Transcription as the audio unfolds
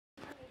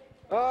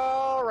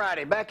All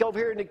righty, back over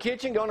here in the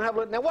kitchen, going to have a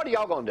look. Now, what are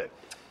y'all going to do?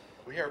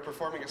 We are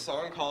performing a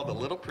song called The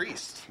Little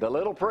Priest. The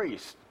Little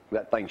Priest.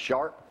 That thing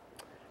sharp?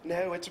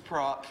 No, it's a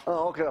prop.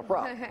 Oh, okay, a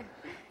prop.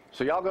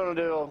 So y'all going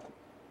to do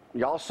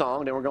y'all's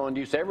song, then we're going to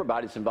introduce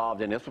everybody that's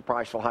involved in this with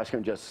Priceville High School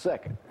in just a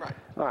second. Right.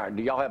 All right,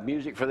 do y'all have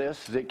music for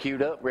this? Is it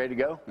queued up, ready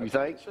to go, you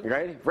think? You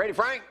ready? Ready,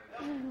 Frank?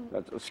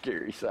 That's a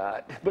scary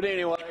sight. But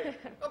anyway,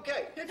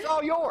 okay, it's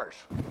all yours.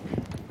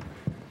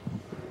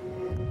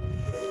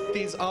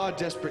 These are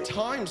desperate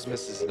times,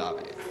 Mrs.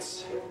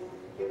 Lovett.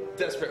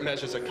 Desperate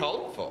measures are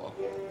called for.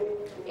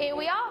 Here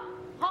we are,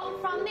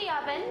 hot from the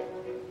oven.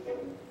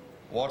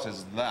 What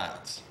is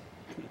that?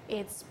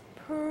 It's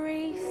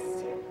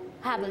priest.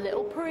 Have a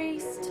little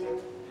priest.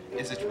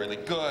 Is it really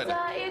good?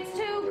 It's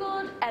too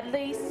good, at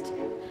least.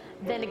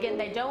 Then again,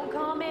 they don't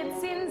commit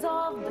sins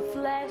of the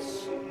flesh,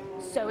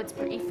 so it's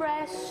pretty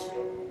fresh.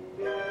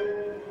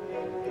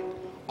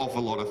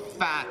 Awful lot of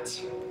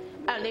fat.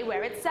 Only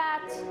where it's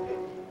at.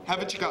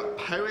 Haven't you got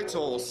poet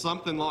or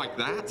something like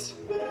that?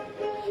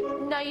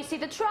 No, you see,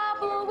 the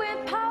trouble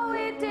with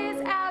poet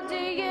is, how do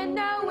you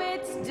know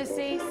it's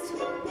deceased?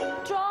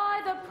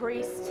 Try the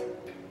priest.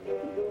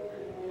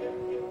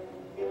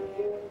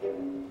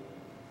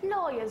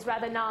 Lawyer's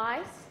rather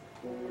nice.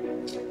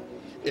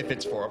 If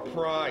it's for a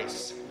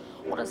price.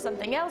 What is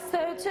something else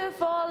though to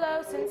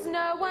follow, since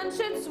no one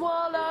should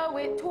swallow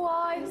it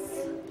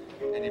twice?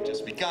 And you've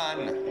just begun.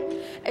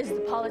 Is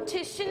the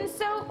politician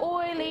so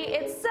oily,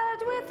 it's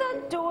served with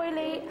a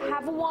doily?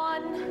 Have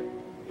one.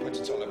 Put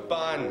it on a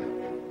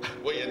bun.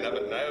 Well, you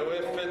never know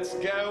if it's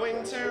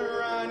going to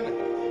run.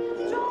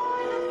 Try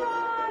the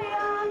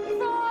fryer,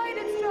 fried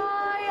it's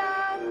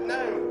drier.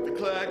 No, the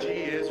clergy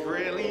is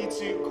really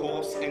too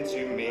coarse and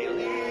too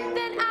mealy.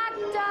 Then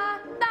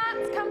actor,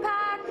 that's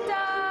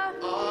compactor.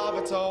 Ah,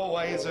 but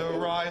always a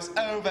rise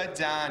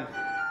overdone.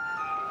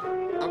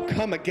 I'll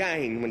come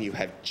again when you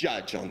have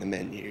judge on the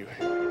menu.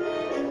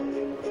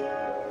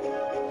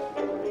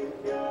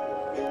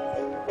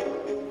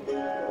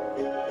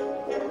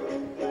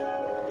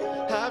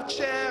 Have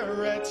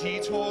charity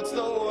towards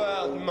the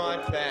world, my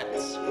pet.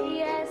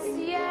 Yes,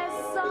 yes,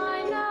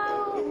 I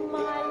know,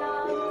 my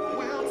love.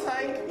 We'll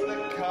take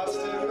the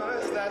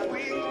customers that we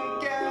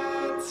can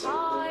get.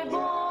 High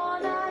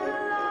born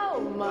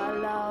and low, my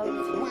love.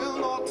 We'll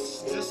not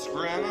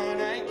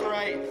discriminate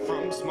great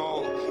from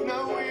small.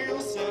 No, we'll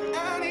serve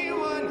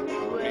anyone,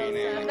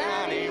 meaning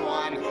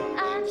anyone,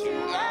 and to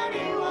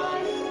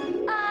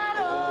anyone at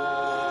all.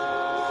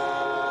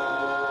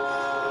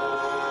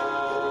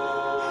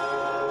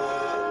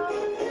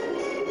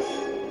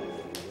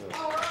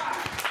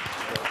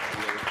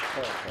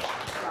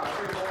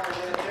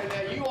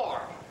 Now you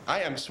are.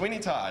 I am Sweeney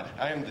Todd.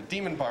 I am the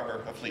demon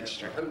barber of Fleet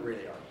Street. Who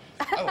really are?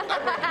 Oh,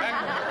 I'm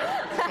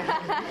back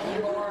from here.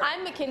 You are.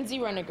 I'm Mackenzie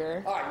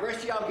Runiger. All right, the rest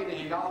of y'all get in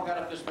here. Y'all got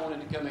up this morning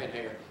to come in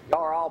here.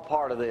 Y'all are all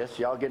part of this.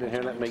 Y'all get in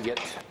here. Let me get.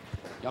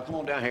 Y'all come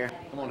on down here.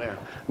 Come on down.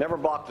 Never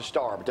block the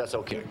star, but that's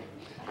okay.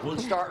 We'll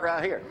start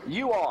right here.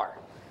 You are.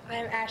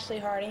 I'm Ashley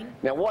Harding.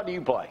 Now, what do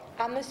you play?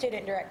 I'm the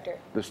student director.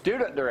 The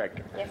student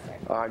director. Yes, sir.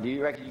 All right. Do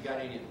you reckon you got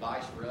any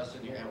advice for us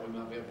in here how we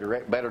might be able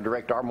to better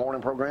direct our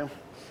morning program?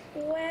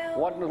 Well,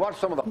 What's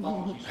some of the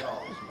faults you saw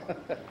this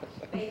morning?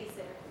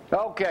 babysitter.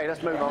 Okay,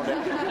 let's move on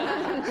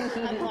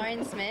down. I'm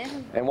Lauren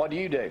Smith. And what do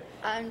you do?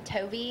 I'm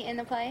Toby in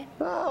the play.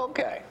 Oh,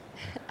 okay.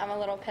 I'm a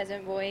little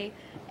peasant boy,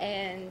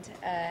 and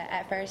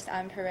at first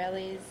I'm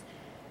Pirelli's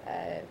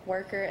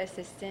worker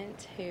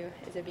assistant who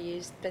is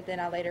abused, but then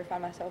I later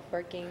find myself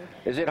working.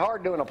 Is it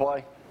hard doing a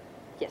play?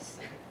 Yes.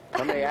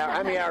 How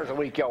many hours a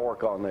week y'all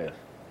work on this?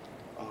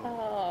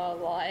 Oh,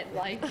 a lot.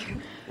 Like,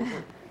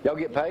 Y'all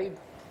get paid?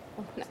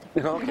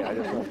 no. Okay, I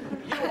just want.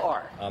 You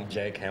are. I'm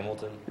Jake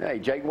Hamilton. Hey,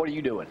 Jake, what are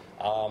you doing?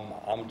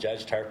 I'm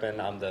Judge Turpin.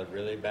 I'm the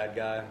really bad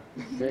guy.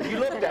 Yeah, you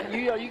look that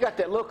you got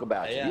that look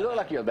about you. Yeah, You look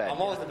like you're a bad I'm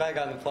guy. always the bad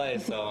guy in the play,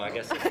 so I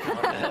guess it's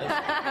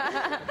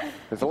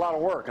It's a lot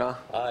of work, huh?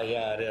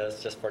 yeah, it is,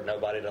 just for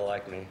nobody to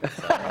like me.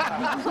 So.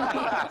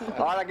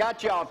 All right, I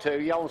got y'all two.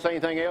 Y'all want to say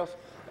anything else?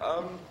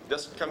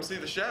 Just come see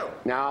the show.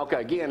 Now,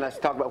 okay, again, let's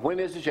talk about when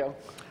is the show?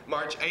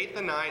 March 8th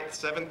and 9th,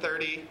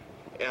 7:30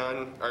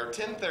 or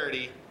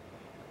 10:30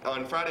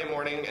 on Friday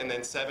morning, and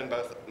then 7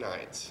 both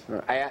nights.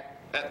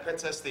 At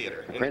Princess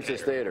Theater. in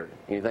Princess Decatur. Theater.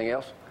 Anything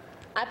else?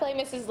 I play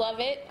Mrs.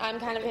 Lovett. I'm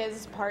kind of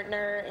his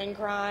partner in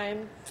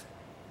crime.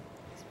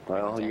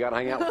 Well, you got to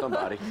hang out with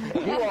somebody.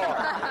 You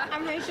are.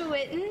 I'm Rachel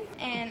Witten,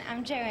 and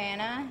I'm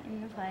Joanna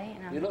in the play.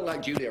 And You look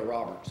like Julia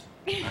Roberts.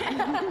 You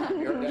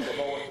heard that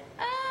before?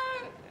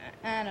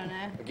 I don't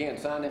know. Again,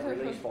 sign that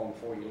release form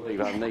before you leave.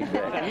 I need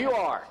that. You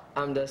are.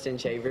 I'm Dustin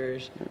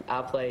Shavers.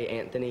 I play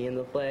Anthony in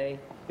the play,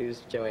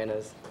 who's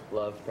Joanna's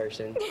love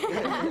person.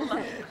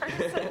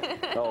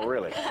 Oh,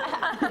 really?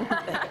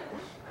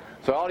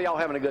 So all y'all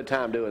having a good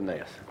time doing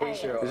this? We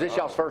sure Is this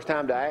y'all's first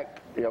time to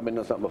act? Y'all been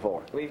doing something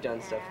before? We've done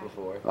stuff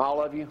before.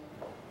 All of you?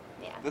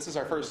 This is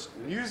our first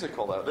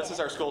musical, though. This is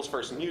our school's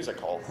first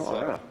musical. Oh,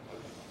 So. yeah.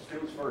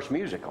 School's first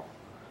musical.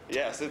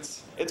 Yes,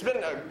 it's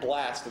been a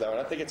blast, though, and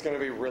I think it's going to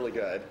be really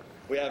good.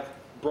 We have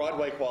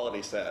Broadway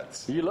quality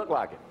sets. You look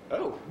like it.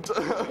 Oh,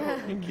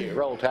 thank you.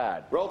 Roll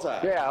Tide. Roll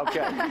Tide. Yeah,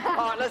 okay.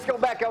 All right, let's go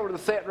back over to the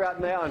set right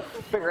now and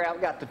figure out,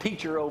 we got the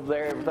teacher over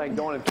there, everything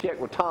going, and check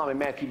with Tom and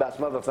Matthew about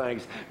some other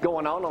things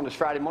going on this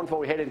Friday morning before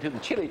we head into the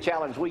Chili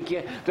Challenge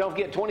weekend. Don't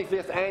forget,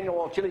 25th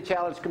Annual Chili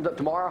Challenge comes up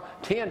tomorrow,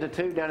 10 to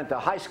 2 down at the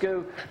high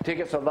school.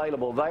 Tickets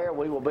available there.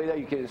 We will be there.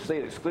 You can see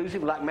it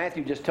exclusive. Like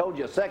Matthew just told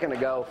you a second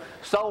ago,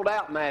 sold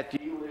out,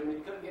 Matthew. We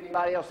couldn't get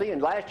anybody else in.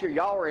 Last year,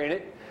 y'all were in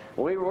it.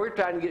 We were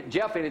trying to get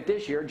Jeff in it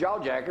this year,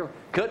 Jawjacker.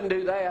 Couldn't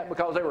do that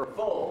because they were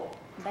full.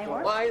 They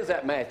were. Why is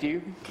that,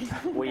 Matthew?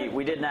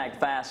 We didn't act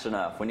fast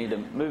enough. We need to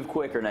move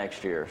quicker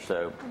next year.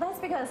 So Well, that's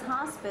because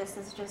hospice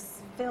is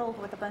just filled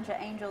with a bunch of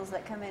angels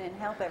that come in and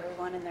help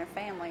everyone and their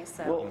families,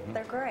 so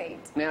they're great.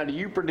 Now, do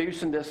you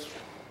produce in this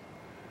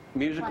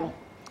musical?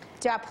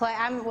 Do I play?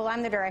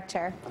 I'm the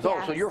director.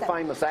 So you're a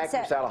famous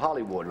actress out of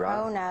Hollywood, right?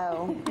 Oh,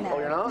 no. Oh,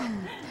 you're not?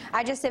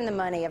 I just am the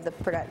money of the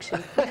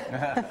production.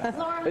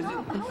 Lauren,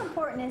 how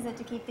important is it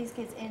to keep these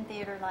kids in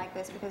theater like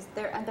this? Because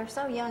they're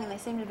so young and they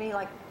seem to be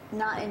like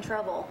not in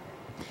trouble.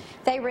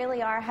 They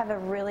really are. I have a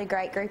really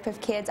great group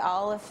of kids.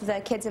 All of the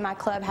kids in my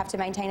club have to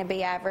maintain a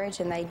B average,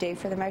 and they do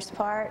for the most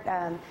part.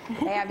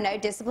 They have no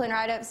discipline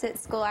write-ups at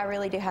school. I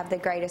really do have the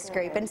greatest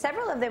group, and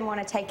several of them want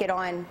to take it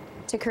on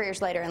to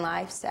careers later in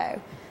life. So,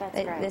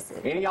 That's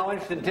Any of y'all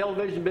interested in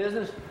television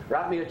business?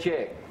 Write me a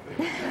check.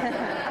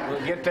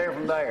 We'll get there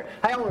from there.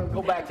 Hey, I want to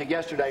go back to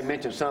yesterday and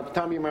mention something.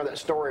 Tom, you remember that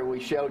story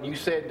we showed? You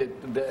said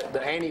that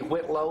the Annie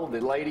Whitlow,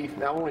 the lady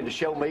I wanted to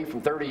show me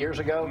from 30 years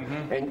ago,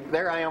 and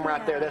there I am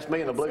right there. That's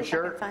me in the blue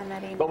shirt.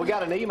 But we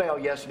got an email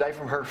yesterday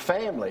from her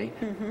family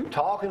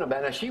talking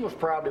about it. She was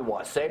probably,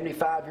 what,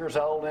 75 years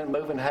old and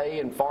moving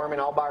hay and farming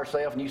all by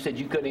herself, and you said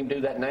you couldn't even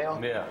do that now?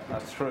 Yeah,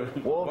 that's true.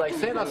 Well, they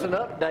sent us an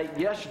update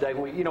yesterday.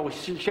 We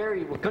share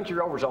with Country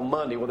Rovers on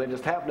Monday. Well, they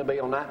just happened to be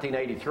on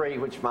 1983,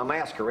 which, if my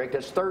math's correct,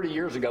 that's 30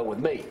 years ago with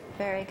me.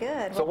 Very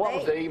good. So what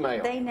was the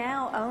email? They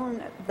now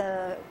own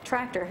the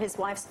tractor. His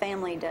wife's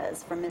family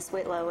does from Miss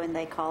Whitlow, and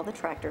they call the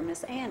tractor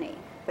Miss Annie.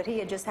 But he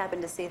had just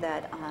happened to see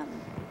that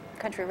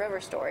Country River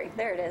story.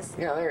 There it is.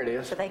 Yeah, there it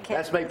is. So they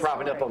That's me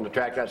propping up on the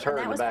tractor. That's her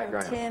in the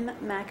background. That was from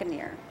Tim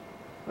McAlister.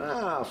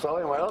 Oh, so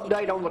anyway,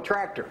 update on the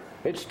tractor.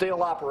 It's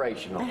still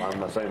operational,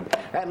 I'm assuming.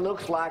 That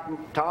looks like,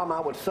 Tom, I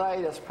would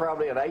say that's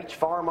probably an H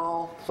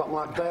Farmall, something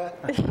like that.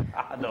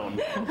 I don't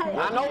know.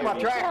 I know my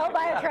tractor. Tell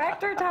by a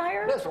tractor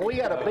tire? Listen, we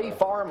had a B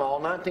Farmall,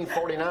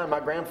 1949. My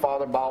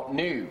grandfather bought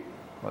new.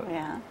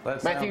 Yeah.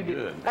 That Matthew,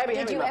 sounds good.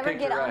 Did you ever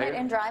get on it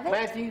and drive it?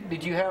 Matthew,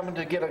 did you happen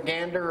to get a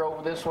gander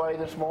over this way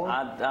this morning?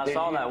 I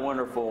saw that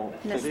wonderful.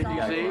 Did you see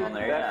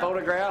that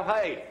photograph?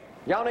 Hey,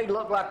 y'all need to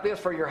look like this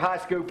for your high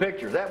school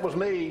pictures. That was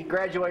me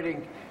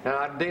graduating, and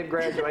I did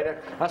graduate.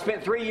 I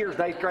spent 3 years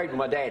in 8th grade with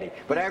my daddy.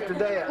 But after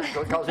that,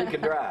 because he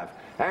could drive,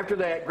 after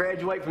that,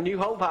 graduate from New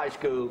Hope High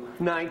School,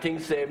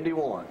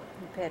 1971.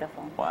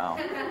 Pitiful. Wow.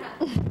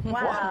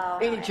 Wow.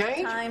 Any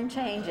change? Time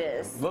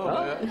changes. A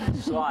little bit.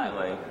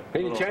 Slightly.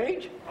 Any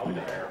change?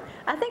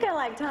 I think I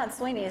like Todd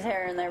Sweeney's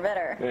hair in there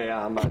better.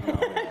 Yeah, I'm not.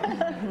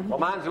 Well,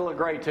 mine's a little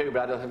gray too,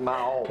 but I just my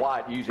all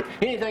white usually.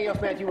 Anything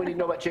else, Matthew, we need to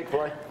know about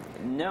Chick-fil-A?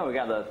 No, we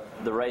got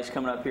the race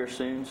coming up here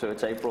soon, so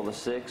it's April the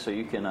 6th, so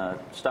you can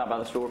stop by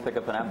the store, pick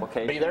up an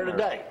application. Be there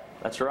today.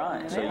 That's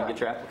right, so you can get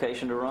your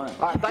application to run.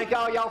 All right, thank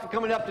all y'all for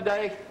coming up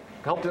today.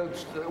 Hope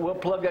we'll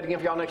plug that again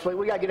for y'all next week.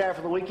 We got to get out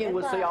for the weekend.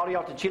 We'll see all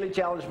y'all at the Chili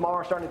Challenge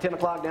tomorrow starting at 10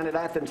 o'clock down at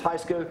Athens High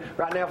School.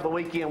 Right now for the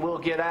weekend, we'll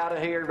get out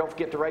of here. Don't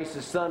forget the race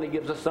this Sunday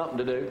gives us something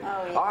to do.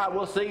 Oh, yeah. All right,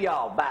 we'll see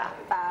y'all. Bye.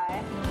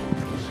 Bye.